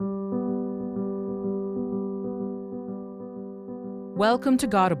Welcome to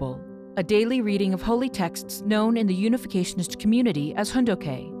Godable, a daily reading of holy texts known in the Unificationist community as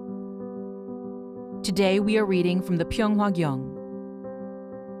Hundoke. Today we are reading from the Pyeonghwa Gyeong.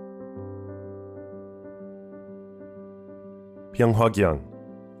 Pyeonghwa Gyeong,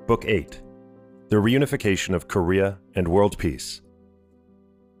 Book 8, The Reunification of Korea and World Peace.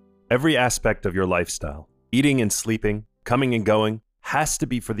 Every aspect of your lifestyle, eating and sleeping, coming and going, has to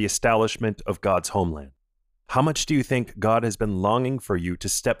be for the establishment of God's homeland. How much do you think God has been longing for you to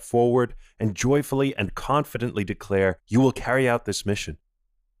step forward and joyfully and confidently declare you will carry out this mission?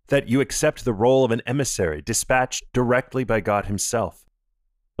 That you accept the role of an emissary dispatched directly by God himself?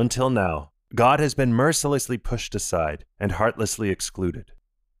 Until now, God has been mercilessly pushed aside and heartlessly excluded.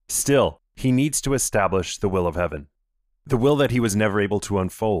 Still, he needs to establish the will of heaven. The will that he was never able to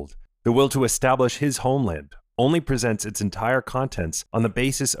unfold, the will to establish his homeland, only presents its entire contents on the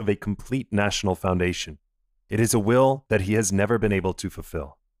basis of a complete national foundation. It is a will that he has never been able to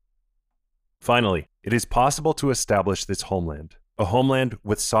fulfill. Finally, it is possible to establish this homeland, a homeland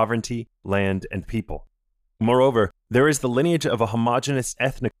with sovereignty, land, and people. Moreover, there is the lineage of a homogeneous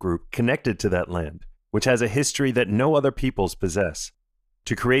ethnic group connected to that land, which has a history that no other peoples possess.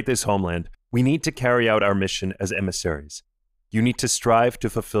 To create this homeland, we need to carry out our mission as emissaries. You need to strive to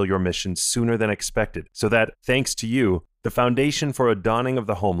fulfill your mission sooner than expected, so that, thanks to you, the foundation for a dawning of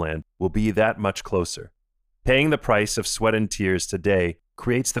the homeland will be that much closer. Paying the price of sweat and tears today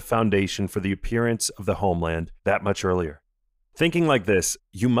creates the foundation for the appearance of the homeland that much earlier. Thinking like this,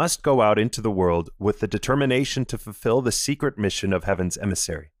 you must go out into the world with the determination to fulfill the secret mission of heaven's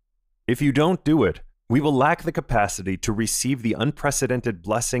emissary. If you don't do it, we will lack the capacity to receive the unprecedented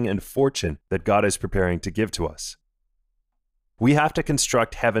blessing and fortune that God is preparing to give to us. We have to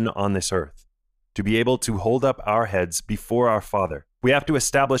construct heaven on this earth. To be able to hold up our heads before our Father, we have to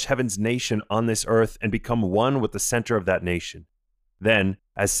establish heaven's nation on this earth and become one with the center of that nation. Then,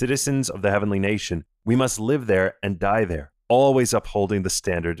 as citizens of the heavenly nation, we must live there and die there, always upholding the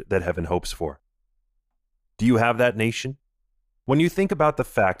standard that heaven hopes for. Do you have that nation? When you think about the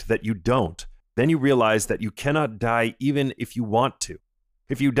fact that you don't, then you realize that you cannot die even if you want to.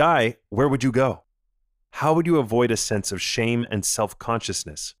 If you die, where would you go? How would you avoid a sense of shame and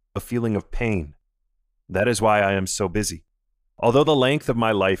self-consciousness, a feeling of pain? That is why I am so busy. Although the length of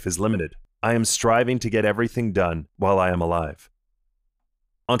my life is limited, I am striving to get everything done while I am alive.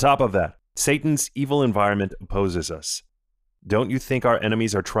 On top of that, Satan's evil environment opposes us. Don't you think our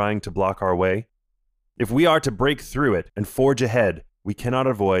enemies are trying to block our way? If we are to break through it and forge ahead, we cannot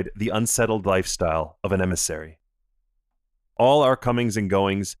avoid the unsettled lifestyle of an emissary. All our comings and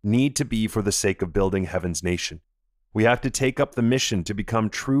goings need to be for the sake of building heaven's nation. We have to take up the mission to become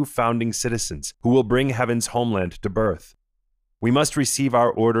true founding citizens who will bring heaven's homeland to birth. We must receive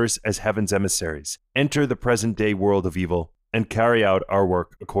our orders as heaven's emissaries, enter the present-day world of evil, and carry out our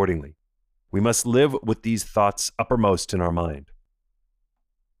work accordingly. We must live with these thoughts uppermost in our mind.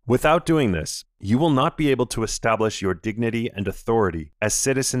 Without doing this, you will not be able to establish your dignity and authority as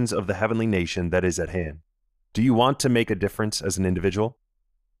citizens of the heavenly nation that is at hand. Do you want to make a difference as an individual?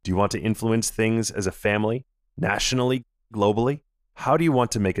 Do you want to influence things as a family? Nationally, globally? How do you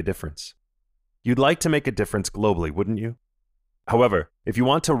want to make a difference? You'd like to make a difference globally, wouldn't you? However, if you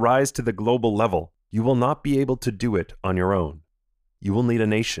want to rise to the global level, you will not be able to do it on your own. You will need a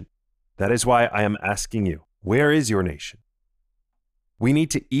nation. That is why I am asking you, where is your nation? We need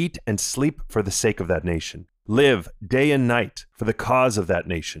to eat and sleep for the sake of that nation, live day and night for the cause of that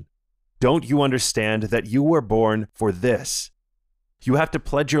nation. Don't you understand that you were born for this? You have to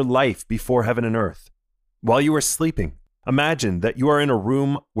pledge your life before heaven and earth. While you are sleeping, imagine that you are in a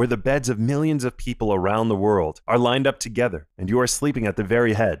room where the beds of millions of people around the world are lined up together and you are sleeping at the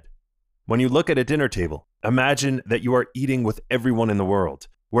very head. When you look at a dinner table, imagine that you are eating with everyone in the world.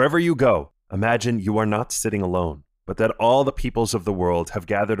 Wherever you go, imagine you are not sitting alone, but that all the peoples of the world have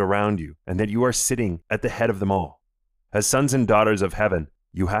gathered around you and that you are sitting at the head of them all. As sons and daughters of heaven,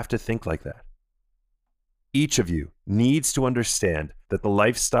 you have to think like that. Each of you needs to understand that the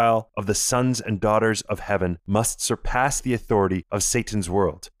lifestyle of the sons and daughters of heaven must surpass the authority of Satan's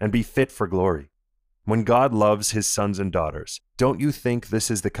world and be fit for glory. When God loves his sons and daughters, don't you think this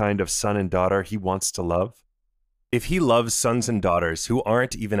is the kind of son and daughter he wants to love? If he loves sons and daughters who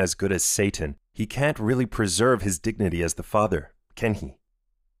aren't even as good as Satan, he can't really preserve his dignity as the father, can he?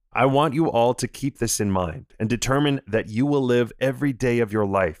 I want you all to keep this in mind and determine that you will live every day of your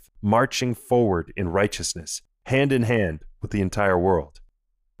life marching forward in righteousness, hand in hand with the entire world.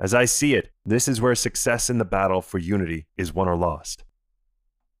 As I see it, this is where success in the battle for unity is won or lost.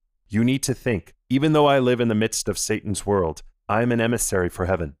 You need to think, even though I live in the midst of Satan's world, I am an emissary for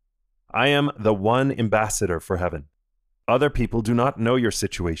heaven. I am the one ambassador for heaven. Other people do not know your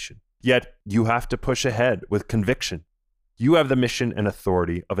situation, yet you have to push ahead with conviction. You have the mission and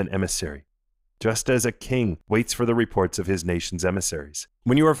authority of an emissary, just as a king waits for the reports of his nation's emissaries.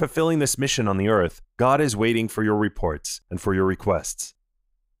 When you are fulfilling this mission on the earth, God is waiting for your reports and for your requests.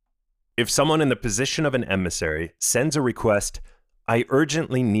 If someone in the position of an emissary sends a request, "I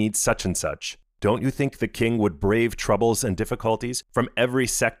urgently need such and such," don't you think the king would brave troubles and difficulties from every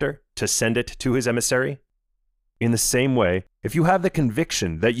sector to send it to his emissary? In the same way, if you have the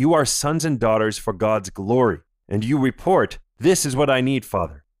conviction that you are sons and daughters for God's glory, and you report, "This is what I need,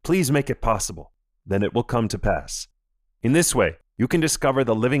 Father, please make it possible," then it will come to pass. In this way, you can discover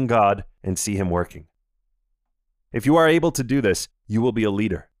the living God and see him working. If you are able to do this, you will be a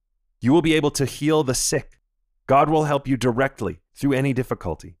leader. You will be able to heal the sick. God will help you directly through any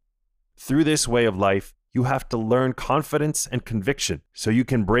difficulty. Through this way of life, you have to learn confidence and conviction so you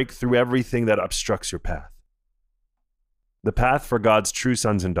can break through everything that obstructs your path. The path for God's true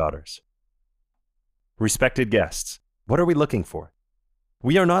sons and daughters. Respected guests, what are we looking for?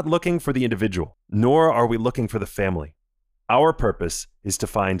 We are not looking for the individual, nor are we looking for the family. Our purpose is to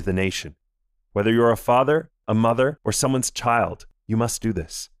find the nation. Whether you're a father, a mother, or someone's child, you must do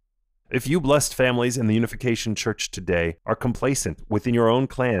this. If you blessed families in the Unification Church today are complacent within your own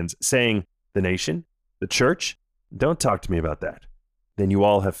clans, saying, "The nation? The church? Don't talk to me about that," then you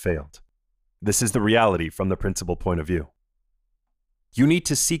all have failed. This is the reality from the principal point of view. You need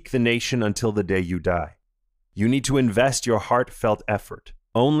to seek the nation until the day you die. You need to invest your heartfelt effort.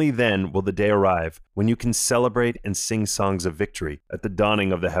 Only then will the day arrive when you can celebrate and sing songs of victory at the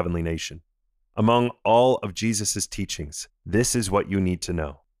dawning of the heavenly nation. Among all of Jesus' teachings, this is what you need to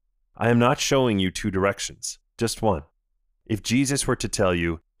know. I am not showing you two directions, just one. If Jesus were to tell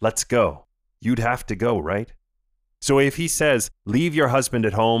you, "Let's go," you'd have to go, right? So if he says, "Leave your husband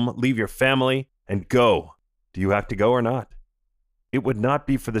at home, leave your family, and go," do you have to go or not? It would not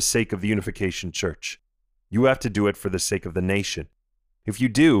be for the sake of the Unification Church. You have to do it for the sake of the nation. If you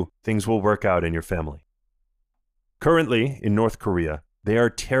do, things will work out in your family. Currently, in North Korea, they are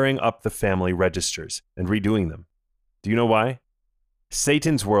tearing up the family registers and redoing them. Do you know why?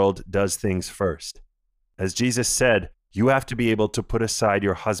 Satan's world does things first. As Jesus said, you have to be able to put aside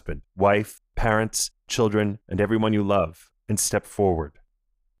your husband, wife, parents, children, and everyone you love, and step forward.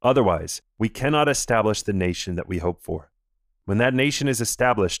 Otherwise, we cannot establish the nation that we hope for. When that nation is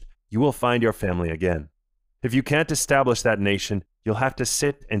established, you will find your family again. If you can't establish that nation, you'll have to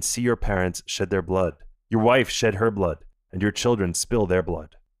sit and see your parents shed their blood, your wife shed her blood, and your children spill their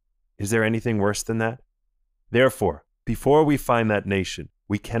blood. Is there anything worse than that? Therefore, before we find that nation,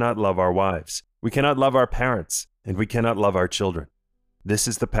 we cannot love our wives, we cannot love our parents, and we cannot love our children. This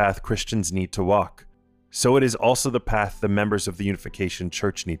is the path Christians need to walk. So it is also the path the members of the Unification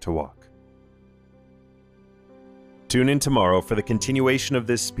Church need to walk. Tune in tomorrow for the continuation of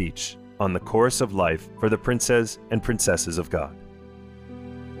this speech on the course of life for the princes and princesses of God.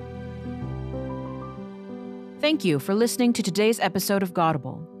 Thank you for listening to today's episode of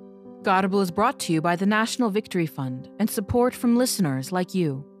Godable. Godable is brought to you by the National Victory Fund and support from listeners like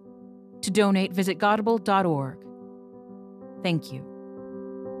you. To donate, visit godable.org. Thank you.